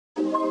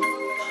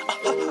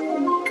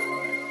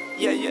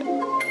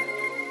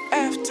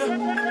After,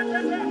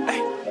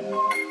 ay.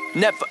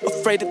 Never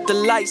afraid of the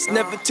lights,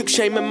 never took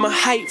shame in my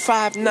height.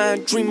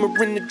 5'9",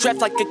 dreamer in the draft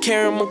like a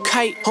caramel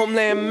kite.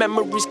 Homeland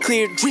memories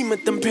clear, dream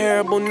of them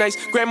parable nights.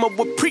 Grandma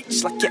would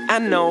preach like, yeah, I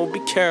know, be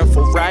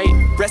careful, right?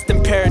 Rest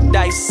in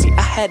paradise, see,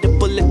 I had a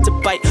bullet to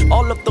bite.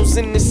 All of those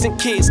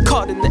innocent kids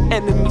caught in the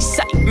enemy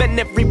sight. Meant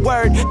every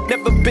word,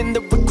 never been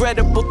the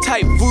regrettable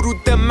type.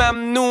 ورود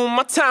ممنوع,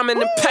 my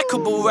timing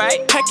impeccable,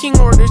 right? Pecking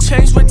order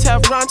changed with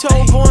Tehranto.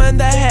 Boy in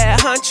the head,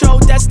 hancho.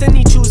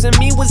 Destiny choosing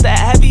me was the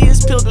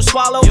heaviest pill to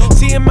swallow.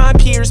 Seeing my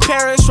peers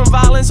perish from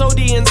violence, OD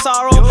and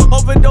sorrow.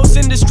 Overdose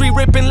industry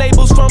ripping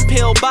labels from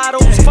pill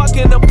bottles.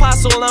 Fucking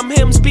apostle, I'm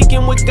him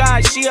speaking with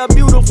God. She a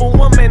beautiful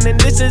woman and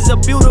this is a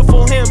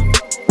beautiful hymn.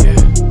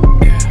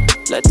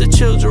 Let the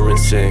children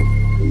sing.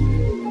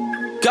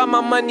 Got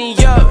my money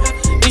up,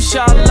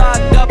 inshallah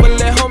double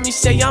it. Homie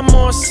say I'm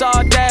more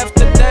sought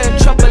after than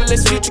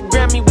troubleless. Future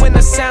Grammy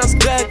winner sounds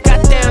good.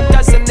 Goddamn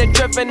dozen it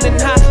driven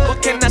and hot.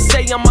 What can I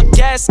say? I'm a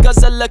gas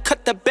guzzler.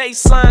 Cut the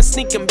baseline,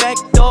 sneaking back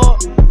door.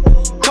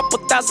 Couple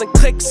thousand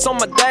clicks on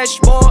my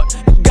dashboard.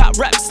 Got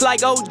raps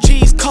like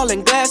OGs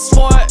calling glass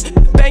for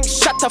it. Bank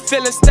shot the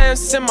feeling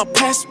stamps in my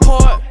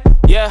passport.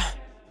 Yeah.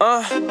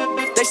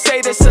 They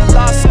say this a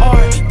lost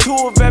art. 2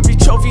 of every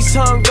trophy's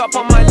hung up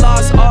on my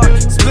lost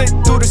art. Split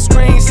through the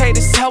screens, hate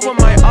as hell with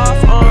my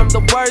off arm.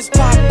 The words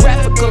pop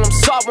graphical, I'm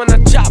soft when I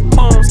chop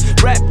poems.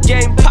 Rap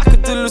game,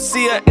 pocket de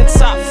Lucia in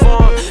top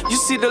form. You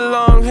see the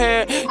long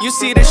hair, you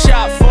see the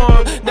shot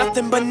form.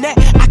 Nothing but net,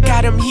 I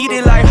got him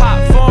heated like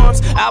hot forms.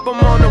 Album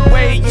on the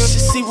way, you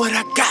should see what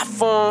I got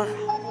for him.